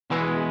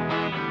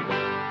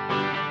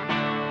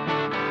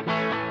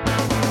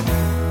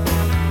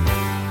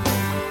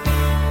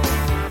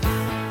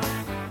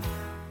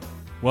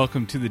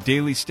Welcome to the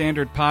Daily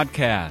Standard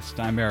Podcast.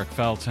 I'm Eric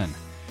Felton.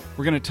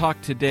 We're going to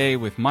talk today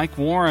with Mike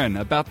Warren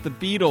about the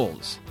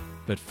Beatles.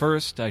 But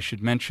first, I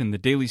should mention the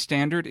Daily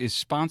Standard is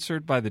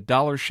sponsored by the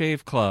Dollar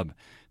Shave Club,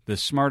 the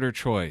smarter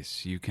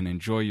choice. You can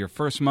enjoy your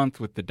first month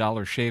with the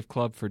Dollar Shave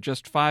Club for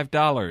just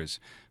 $5,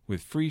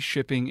 with free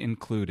shipping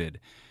included.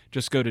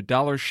 Just go to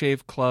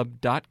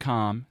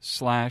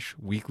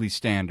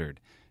dollarshaveclub.com/weeklystandard.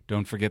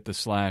 Don't forget the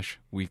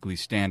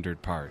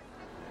 /weeklystandard part.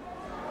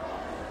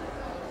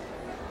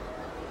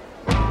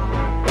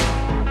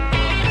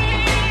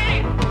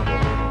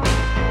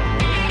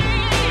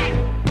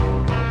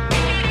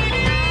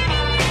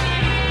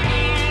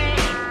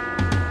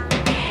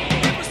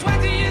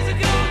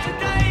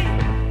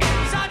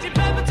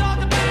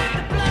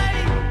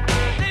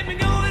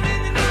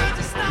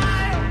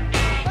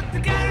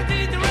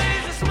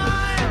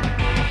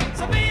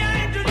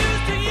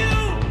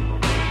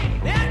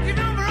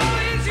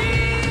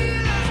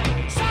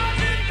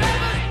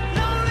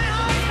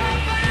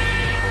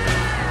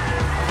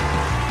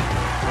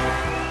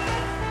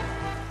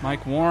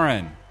 Mike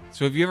Warren.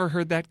 So have you ever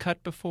heard that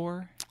cut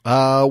before?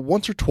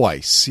 Once or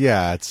twice.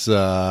 Yeah, it's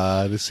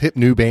this hip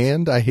new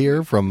band I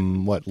hear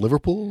from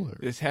Liverpool?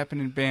 This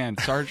happened in band,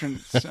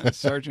 Sergeant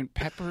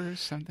Pepper or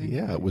something.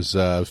 Yeah, it was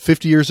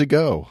 50 years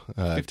ago.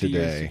 50 today.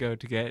 years ago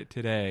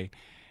today,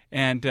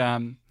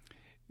 and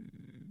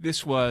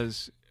this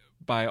was,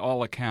 by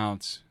all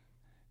accounts,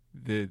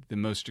 the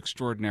most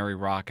extraordinary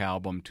rock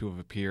album to have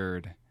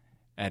appeared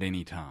at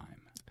any time.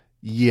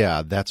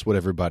 Yeah, that's what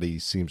everybody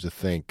seems to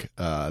think.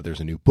 There's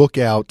a new book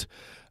out,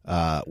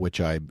 which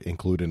I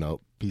include in a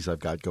piece I've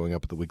got going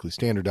up at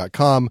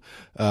theweeklystandard.com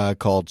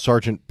called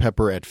Sergeant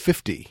Pepper at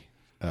 50,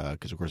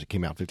 because, of course, it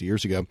came out 50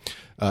 years ago.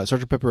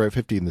 Sergeant Pepper at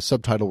 50, and the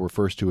subtitle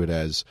refers to it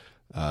as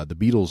the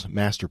Beatles'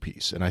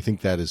 masterpiece. And I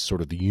think that is sort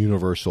of the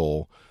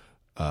universal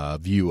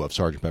view of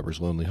Sergeant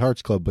Pepper's Lonely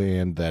Hearts Club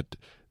Band, that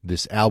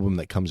this album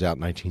that comes out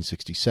in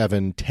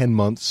 1967, 10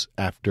 months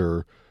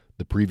after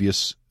the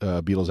previous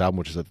Beatles album,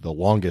 which is the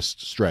longest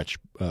stretch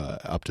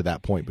up to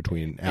that point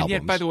between albums. And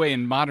yet, by the way,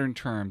 in modern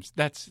terms,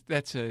 that's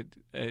a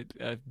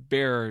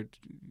bare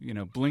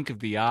blink of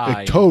the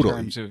eye. Totally. In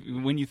terms of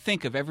when you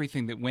think of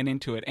everything that went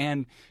into it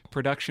and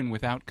production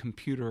without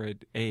computer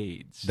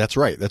aids. That's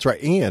right.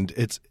 And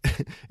it's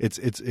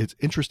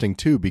interesting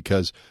too,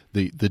 because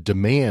the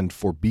demand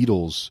for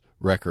Beatles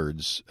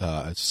records,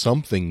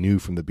 something new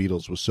from the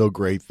Beatles, was so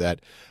great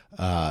that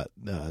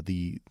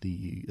the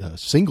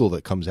single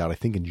that comes out, I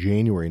think in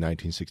January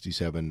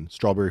 1967,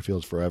 Strawberry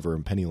Fields Forever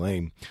and Penny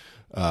Lane,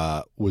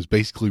 was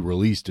basically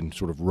released and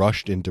sort of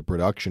rushed into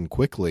production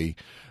quickly,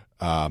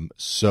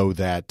 so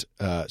that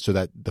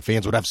the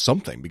fans would have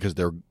something, because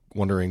they're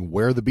wondering,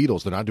 where are the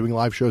Beatles? They're not doing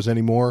live shows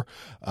anymore.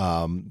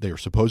 They're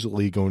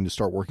supposedly going to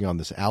start working on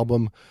this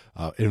album.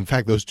 In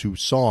fact, those two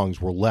songs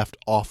were left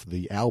off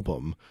the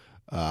album,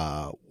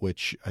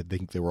 which I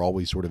think they were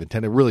always sort of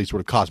intended, really sort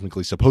of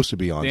cosmically supposed to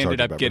be on. They ended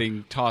Sgt. up Pepper.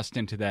 getting tossed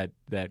into that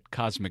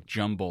cosmic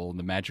jumble,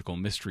 the Magical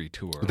Mystery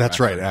Tour. That's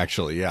right,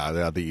 actually,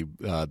 yeah, the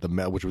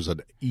which was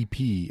an EP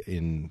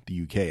in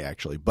the UK,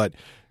 actually, but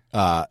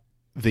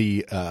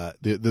the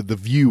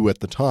view at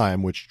the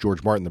time, which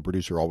George Martin, the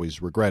producer,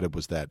 always regretted,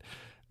 was that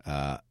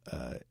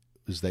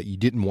you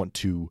didn't want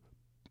to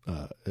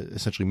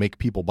essentially make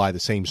people buy the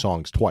same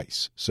songs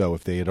twice. So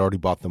if they had already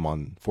bought them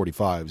on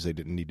 45s, they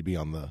didn't need to be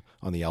on the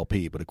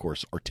LP. But of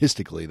course,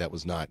 artistically, that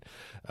was not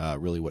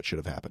really what should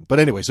have happened. But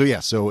anyway,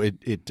 so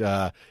it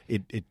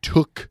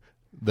took,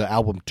 the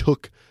album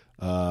took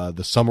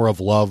the Summer of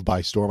Love by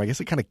storm. I guess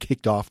it kind of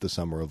kicked off the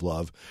Summer of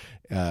Love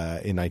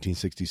in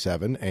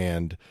 1967,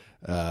 and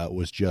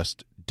was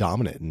just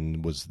dominant,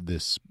 and was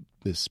this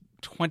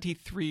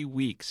 23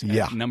 weeks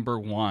at number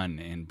one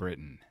in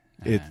Britain.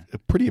 It's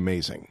pretty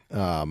amazing.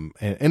 And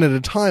at a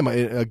time,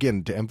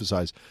 again, to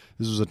emphasize,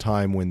 this was a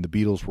time when the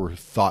Beatles were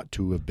thought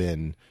to have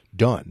been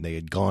done. They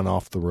had gone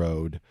off the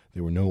road.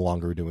 They were no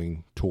longer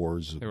doing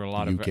tours. There were a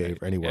lot of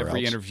UK or anywhere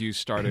every else. interview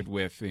started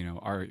with,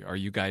 are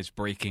you guys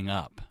breaking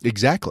up?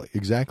 Exactly.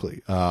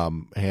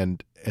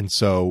 And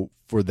so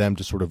for them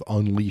to sort of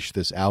unleash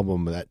this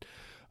album that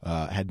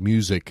had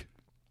music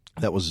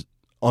that was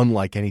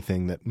unlike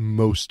anything that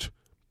most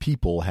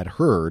people had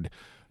heard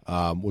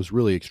was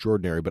really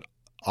extraordinary. But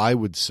I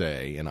would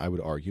say, and I would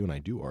argue, and I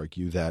do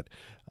argue, that...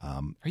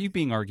 Are you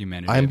being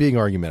argumentative? I'm being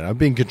argumentative. I'm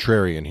being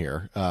contrarian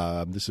here.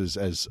 This is,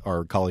 as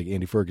our colleague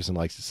Andy Ferguson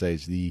likes to say,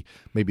 is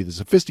maybe the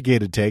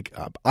sophisticated take.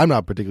 I'm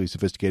not particularly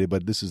sophisticated,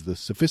 but this is the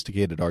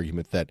sophisticated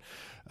argument that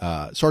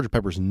Sgt.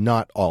 Pepper's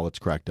not all it's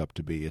cracked up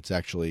to be. It's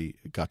actually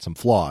got some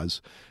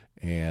flaws.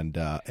 And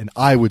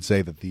I would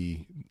say that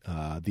the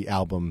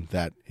album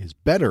that is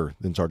better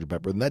than Sgt.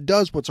 Pepper, and that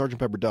does what Sgt.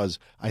 Pepper does,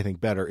 I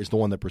think, better, is the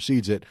one that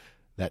precedes it,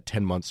 that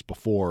 10 months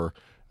before,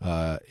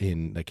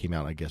 that came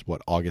out, I guess,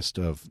 August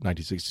of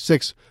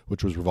 1966,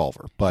 which was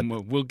Revolver. But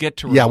we'll get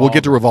to Revolver. Yeah, we'll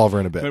get to Revolver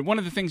in a bit. But one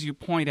of the things you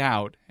point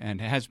out, and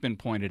has been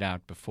pointed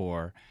out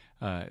before,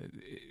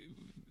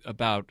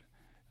 about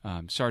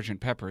Sgt.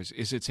 Pepper's,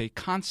 is it's a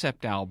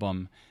concept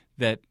album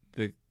that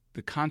the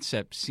the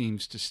concept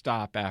seems to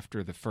stop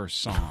after the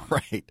first song.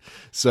 Right.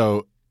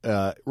 So,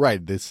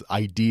 this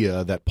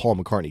idea that Paul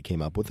McCartney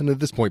came up with, and at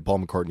this point, Paul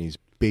McCartney's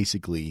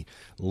basically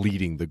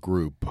leading the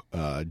group.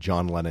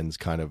 John Lennon's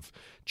kind of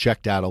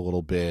checked out a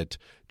little bit.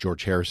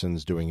 George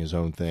Harrison's doing his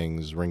own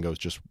things. Ringo's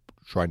just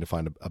trying to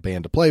find a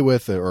band to play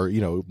with, or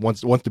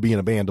wants to be in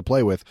a band to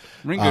play with.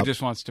 Ringo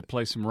just wants to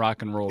play some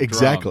rock and roll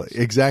drums.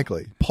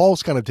 Exactly.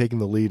 Paul's kind of taking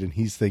the lead, and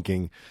he's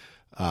thinking,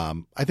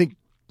 I think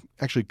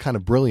actually kind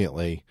of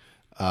brilliantly,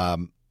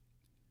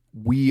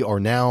 we are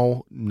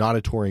now not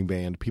a touring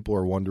band. People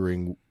are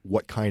wondering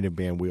what kind of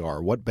band we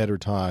are. What better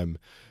time,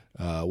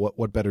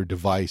 what better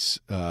device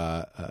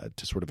to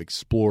sort of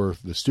explore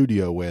the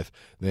studio with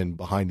than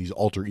behind these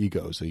alter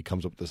egos? So he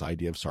comes up with this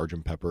idea of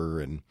Sgt.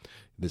 Pepper and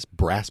this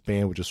brass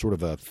band, which is sort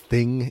of a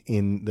thing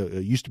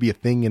it used to be a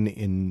thing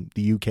in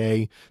the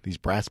UK. These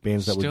brass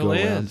bands that would go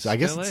around. I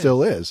guess it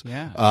still is.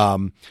 Yeah.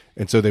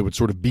 And so they would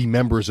sort of be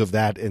members of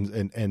that,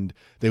 and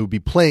they would be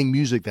playing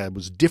music that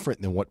was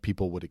different than what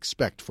people would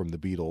expect from the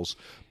Beatles.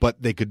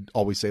 But they could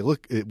always say,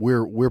 "Look,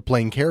 we're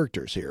playing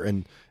characters here,"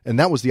 and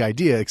that was the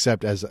idea.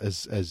 Except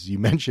as you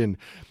mentioned,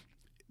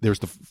 there's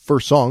the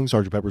first song,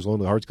 Sgt. Pepper's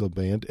Lonely Hearts Club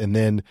Band, and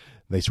then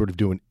they sort of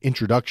do an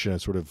introduction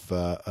and sort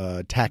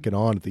of tack it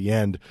on at the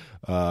end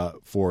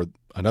for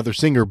another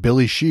singer,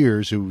 Billy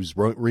Shears, who's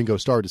Ringo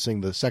Starr, to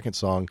sing the second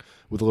song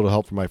with a little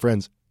help from my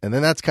friends. And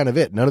then that's kind of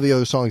it. None of the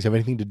other songs have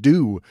anything to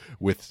do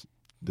with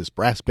this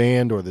brass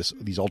band or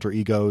these alter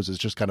egos. It's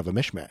just kind of a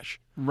mishmash.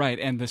 Right,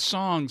 and the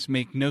songs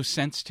make no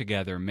sense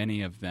together,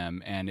 many of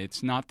them, and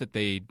it's not that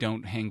they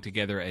don't hang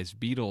together as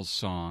Beatles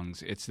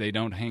songs, it's they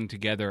don't hang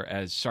together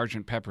as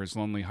Sgt. Pepper's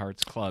Lonely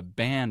Hearts Club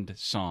Band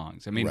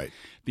songs. I mean, right.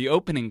 The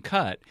opening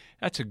cut,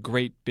 that's a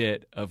great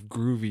bit of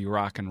groovy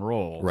rock and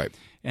roll. Right.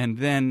 And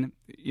then,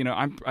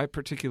 I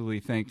particularly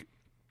think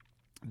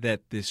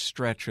that this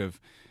stretch of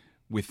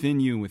Within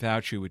You,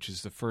 Without You, which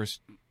is the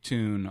first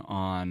tune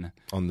on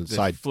the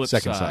side, flip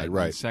second side,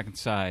 right? The second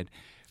side,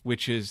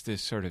 which is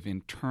this sort of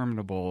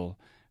interminable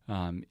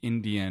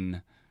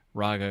Indian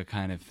raga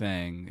kind of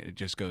thing. It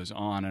just goes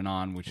on and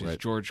on, which is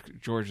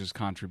George's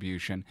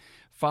contribution,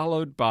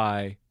 followed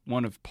by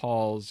one of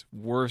Paul's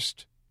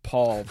worst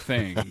Paul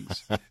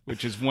things,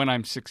 which is When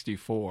I'm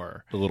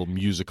 64. The little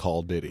music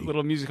hall ditty.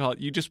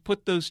 You just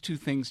put those two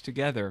things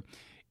together.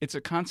 It's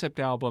a concept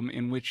album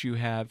in which you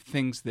have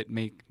things that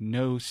make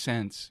no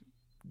sense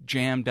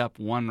jammed up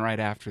one right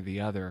after the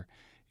other.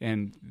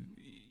 And,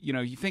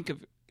 you think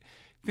of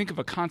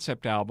a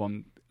concept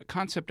album.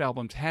 Concept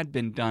albums had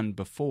been done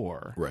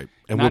before. Right.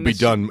 And will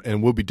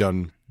be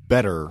done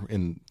better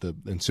in the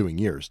ensuing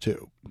years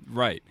too.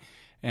 Right.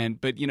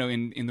 But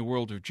in the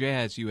world of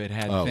jazz, you had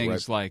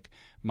things like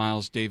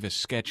Miles Davis'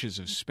 Sketches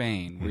of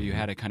Spain, where you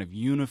had a kind of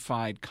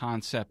unified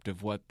concept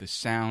of what the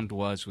sound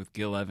was with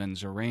Gil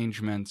Evans'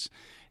 arrangements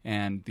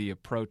and the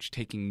approach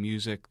taking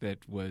music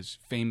that was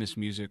famous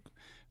music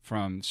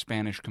from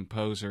Spanish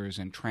composers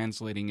and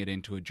translating it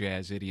into a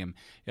jazz idiom.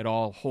 It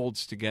all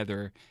holds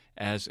together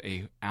as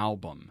a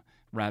album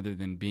rather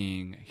than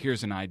being,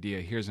 here's an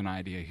idea, here's an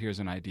idea, here's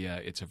an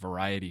idea. It's a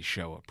variety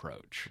show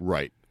approach.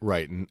 Right.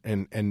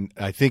 And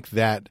I think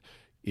that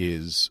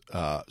is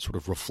sort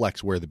of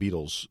reflects where the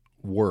Beatles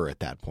were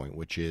at that point,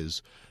 which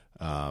is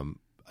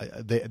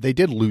they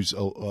did lose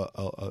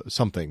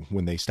something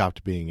when they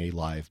stopped being a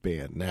live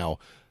band. Now,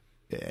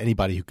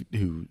 anybody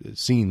who's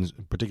seen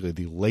particularly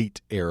the late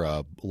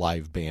era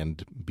live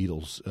band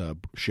Beatles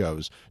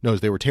shows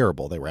knows they were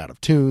terrible. They were out of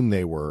tune.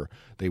 They were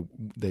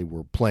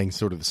playing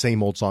sort of the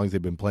same old songs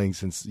they've been playing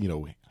since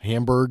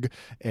Hamburg,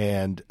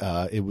 and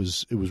it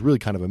was really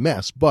kind of a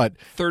mess. But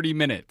 30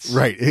 minutes,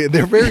 right?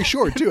 They're very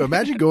short too.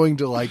 Imagine going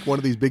to like one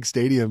of these big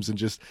stadiums and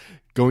just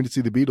going to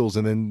see the Beatles,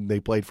 and then they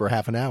played for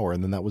half an hour,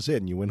 and then that was it,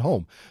 and you went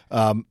home.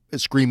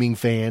 Screaming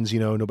fans,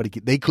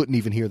 they couldn't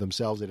even hear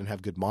themselves. They didn't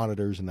have good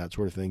monitors and that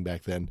sort of thing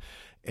back then,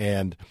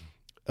 and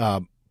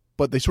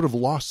but they sort of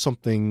lost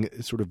something,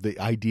 sort of the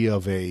idea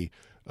of a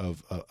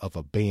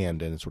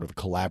band and sort of a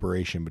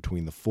collaboration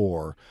between the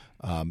four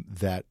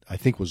that I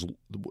think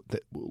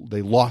that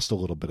they lost a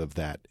little bit of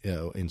that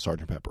in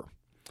Sgt. Pepper.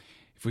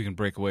 If we can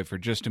break away for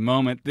just a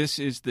moment, this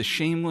is the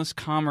shameless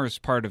commerce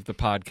part of the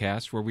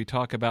podcast where we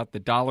talk about the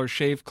Dollar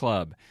Shave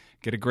Club.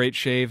 Get a great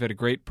shave at a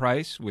great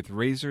price with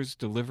razors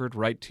delivered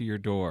right to your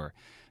door.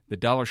 The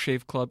Dollar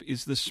Shave Club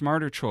is the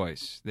smarter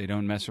choice. They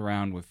don't mess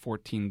around with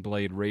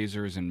 14-blade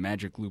razors and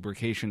magic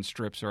lubrication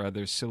strips or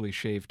other silly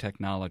shave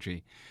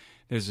technology.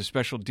 There's a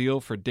special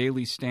deal for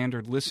Daily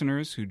Standard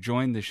listeners who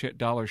join the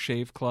Dollar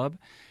Shave Club.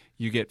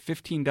 You get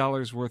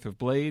 $15 worth of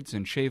blades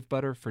and shave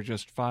butter for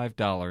just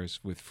 $5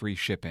 with free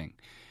shipping.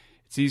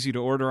 It's easy to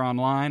order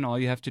online. All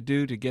you have to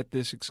do to get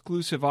this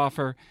exclusive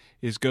offer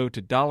is go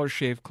to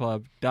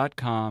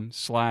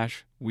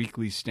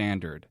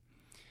dollarshaveclub.com/weeklystandard.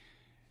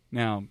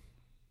 Now,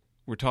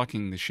 we're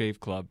talking the Shave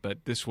Club,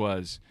 but this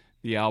was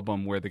the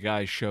album where the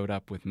guys showed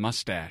up with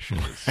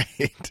mustaches.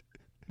 Right.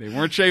 They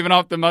weren't shaving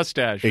off the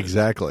mustaches.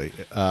 Exactly.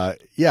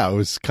 It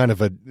was kind of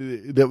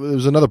there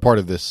was another part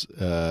of this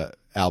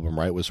album,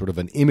 right? It was sort of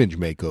an image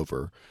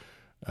makeover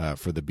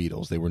for the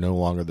Beatles. They were no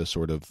longer the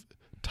sort of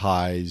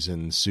ties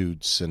and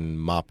suits and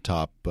mop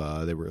top.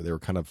 They were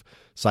kind of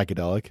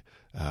psychedelic.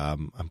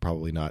 I'm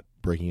probably not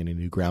breaking any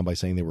new ground by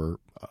saying they were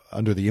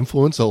under the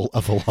influence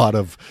of a lot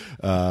of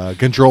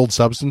controlled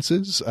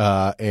substances,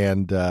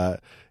 and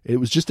it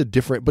was just a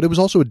different. But it was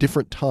also a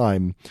different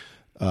time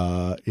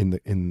in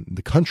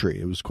the country.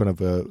 It was kind of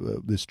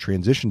this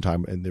transition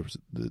time, and there was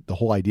the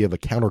whole idea of a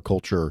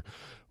counterculture.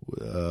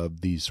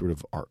 These sort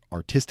of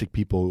artistic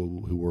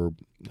people who were,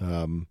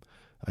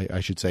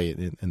 I should say,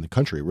 in the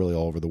country, really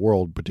all over the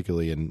world,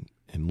 particularly in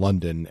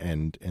London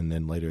and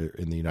then later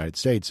in the United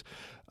States.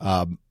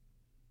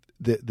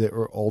 There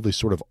are all these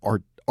sort of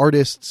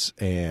artists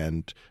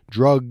and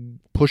drug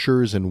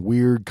pushers and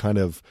weird kind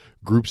of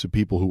groups of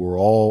people who were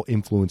all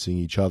influencing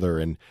each other.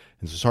 And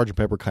so Sgt.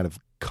 Pepper kind of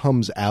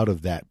comes out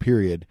of that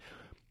period.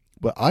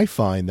 But I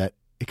find that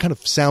it kind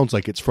of sounds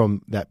like it's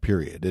from that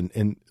period.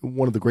 And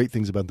one of the great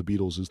things about the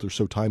Beatles is they're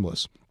so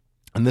timeless.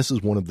 And this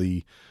is one of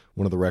the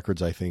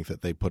records I think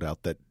that they put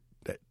out that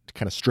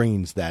kind of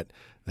strains that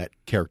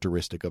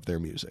characteristic of their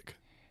music.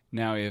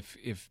 Now, if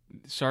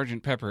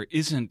Sgt. Pepper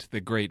isn't the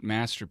great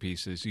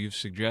masterpiece, as you've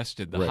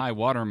suggested, the Right. high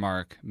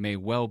watermark may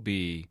well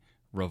be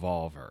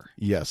Revolver.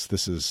 Yes,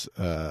 this is.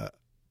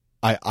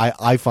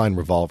 I find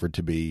Revolver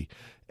to be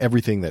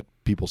everything that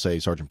people say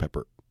Sgt.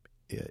 Pepper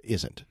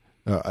isn't.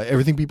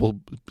 Everything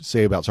people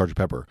say about Sgt.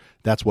 Pepper,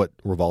 that's what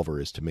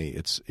Revolver is to me.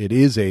 It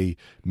is a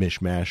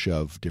mishmash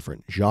of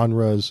different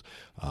genres,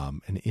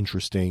 and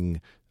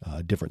interesting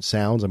different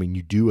sounds. I mean,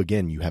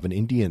 you have an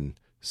Indian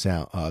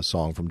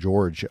song from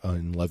George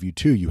in Love You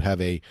Too. You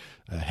have a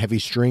heavy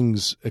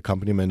strings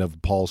accompaniment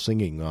of Paul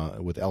singing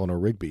with Eleanor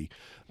Rigby.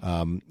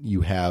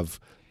 You have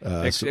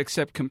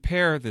Except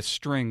compare the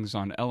strings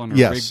on Eleanor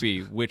Yes.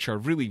 Rigby, which are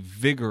really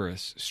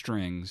vigorous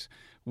strings,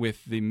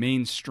 with the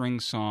main string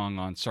song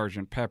on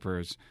Sgt.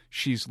 Pepper's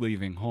 "She's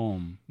Leaving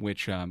Home,"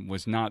 which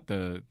was not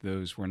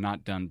those were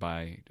not done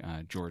by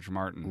George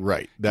Martin.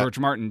 Right. George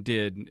Martin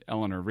did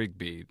Eleanor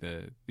Rigby,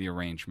 the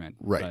arrangement,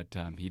 Right.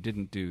 but he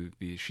didn't do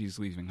the "She's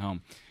Leaving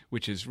Home,"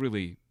 which is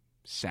really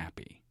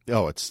sappy.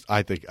 Oh,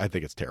 I think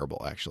it's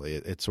terrible. Actually,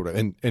 it's sort of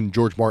and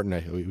George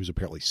Martin, he was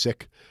apparently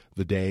sick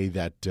the day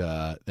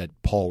that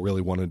Paul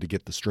really wanted to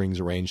get the strings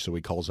arranged. So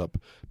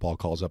Paul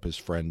calls up his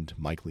friend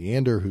Mike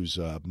Leander, who's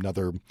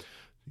another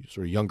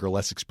sort of younger,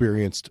 less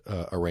experienced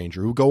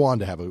arranger who would go on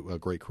to have a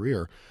great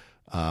career.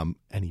 And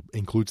he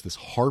includes this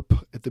harp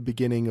at the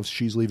beginning of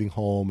 "She's Leaving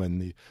Home,"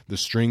 and the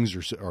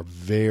strings are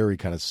very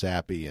kind of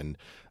sappy, and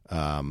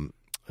I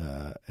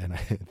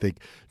think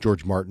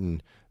George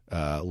Martin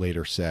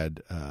later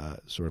said,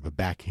 sort of a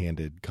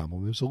backhanded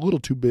compliment, there's a little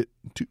too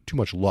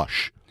much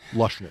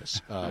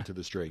lushness to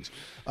the strings.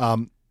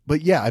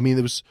 But yeah, I mean,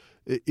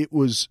 it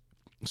was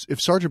if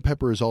Sgt.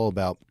 Pepper is all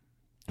about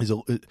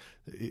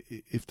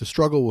if the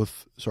struggle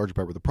with Sgt.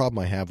 Pepper, the problem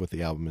I have with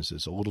the album is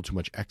a little too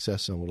much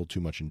excess and a little too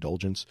much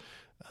indulgence.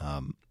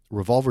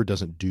 Revolver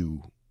doesn't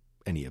do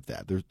any of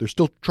that. They're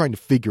still trying to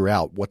figure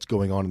out what's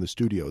going on in the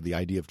studio. The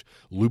idea of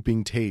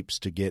looping tapes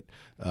to get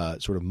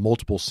sort of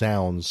multiple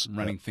sounds,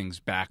 Running things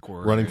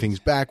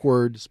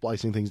backward,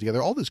 splicing things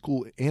together, all this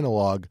cool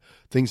analog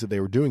things that they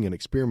were doing and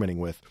experimenting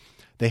with.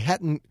 They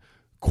didn't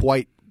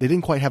quite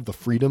have the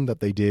freedom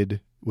that they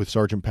did with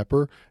Sgt.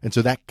 Pepper, and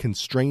so that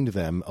constrained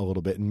them a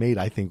little bit and made,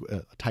 I think,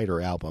 a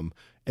tighter album.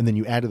 And then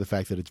you add to the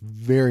fact that it's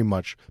very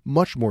much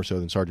more so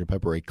than Sgt.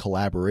 Pepper, a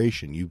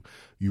collaboration. You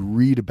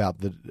read about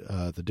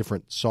the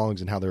different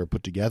songs and how they were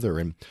put together,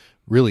 and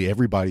really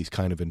everybody's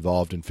kind of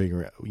involved in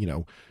figuring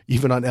out,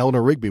 even on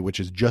Eleanor Rigby, which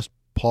is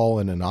Paul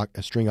and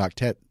a string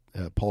octet,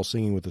 Paul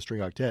singing with a string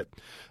octet.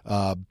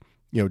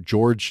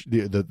 George,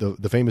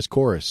 the famous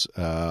chorus,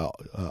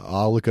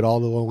 "I'll look at all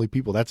the lonely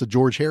people." That's a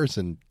George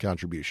Harrison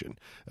contribution.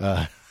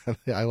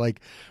 I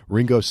like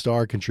Ringo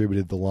Starr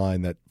contributed the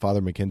line that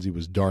Father Mackenzie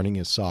was darning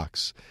his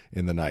socks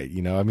in the night.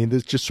 I mean,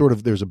 there's just sort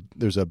of there's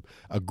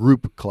a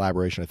group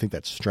collaboration. I think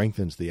that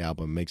strengthens the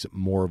album, makes it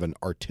more of an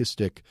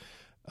artistic,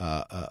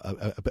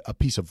 a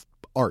piece of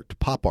art,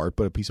 pop art,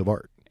 but a piece of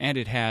art. And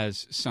it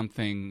has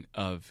something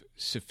of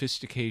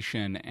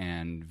sophistication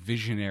and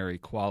visionary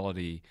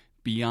quality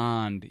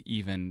beyond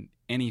even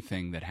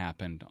anything that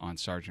happened on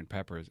Sgt.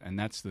 Pepper's, and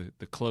that's the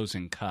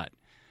closing cut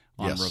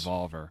on Yes.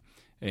 Revolver.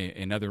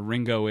 Another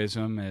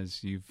Ringoism,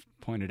 as you've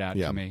pointed out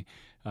to me,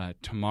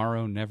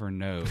 "Tomorrow Never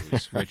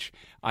Knows," which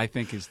I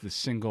think is the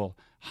single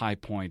high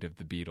point of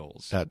the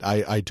Beatles.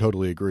 I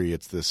totally agree.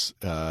 It's this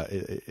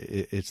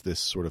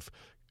sort of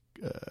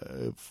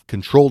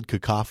controlled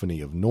cacophony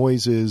of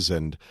noises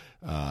and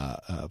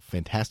a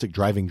fantastic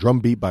driving drum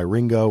beat by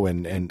Ringo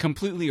and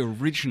completely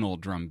original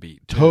drum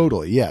beat. Too.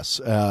 Totally, yes,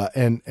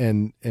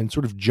 and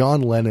sort of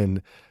John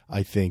Lennon,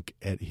 I think,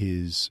 at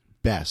his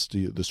best,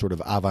 the sort of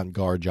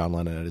avant-garde John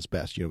Lennon at his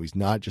best. He's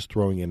not just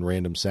throwing in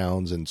random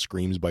sounds and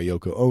screams by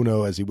Yoko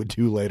Ono as he would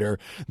do later.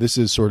 This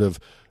is sort of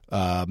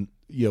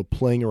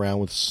playing around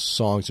with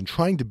songs and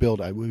trying to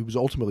build. What he was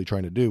ultimately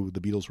trying to do, the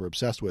Beatles were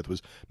obsessed with,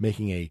 was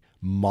making a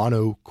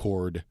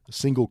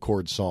single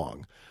chord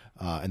song.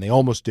 And they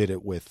almost did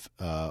it with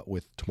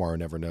Tomorrow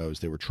Never Knows.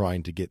 They were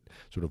trying to get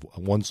sort of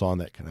one song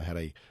that kind of had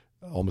a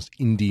almost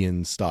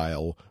Indian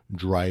style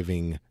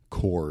driving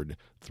chord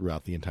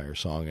throughout the entire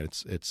song, and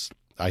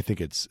I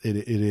think it's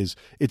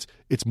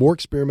more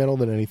experimental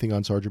than anything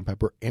on Sgt.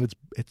 Pepper, and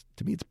it's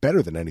to me it's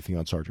better than anything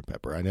on Sgt.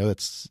 Pepper. I know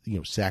that's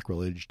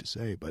sacrilege to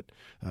say, but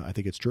I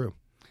think it's true.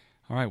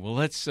 All right, well,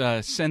 let's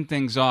send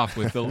things off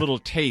with a little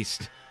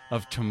taste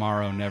of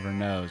Tomorrow Never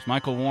Knows.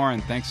 Michael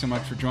Warren, thanks so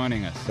much for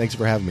joining us. Thanks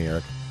for having me,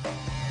 Eric.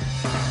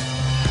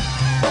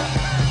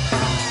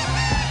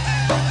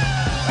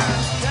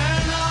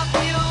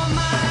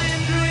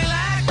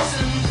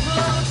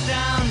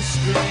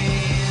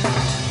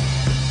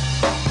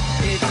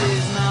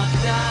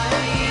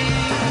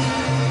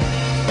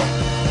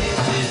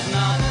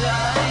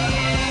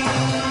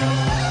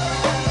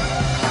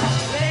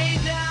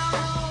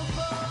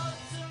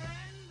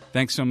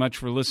 Thanks so much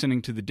for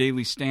listening to the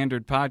Daily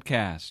Standard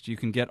Podcast. You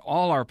can get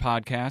all our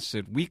podcasts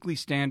at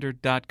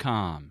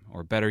weeklystandard.com,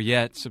 or better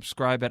yet,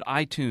 subscribe at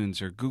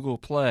iTunes or Google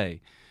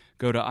Play.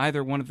 Go to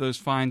either one of those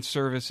fine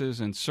services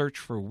and search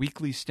for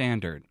Weekly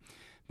Standard.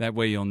 That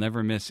way you'll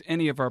never miss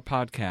any of our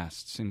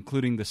podcasts,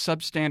 including the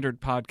Substandard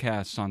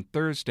podcasts on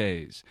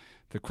Thursdays,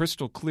 the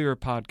Crystal Clear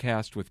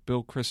podcast with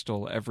Bill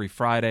Crystal every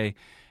Friday,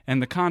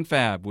 and the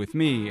Confab with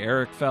me,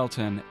 Eric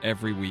Felton,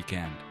 every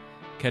weekend.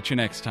 Catch you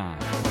next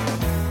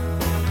time.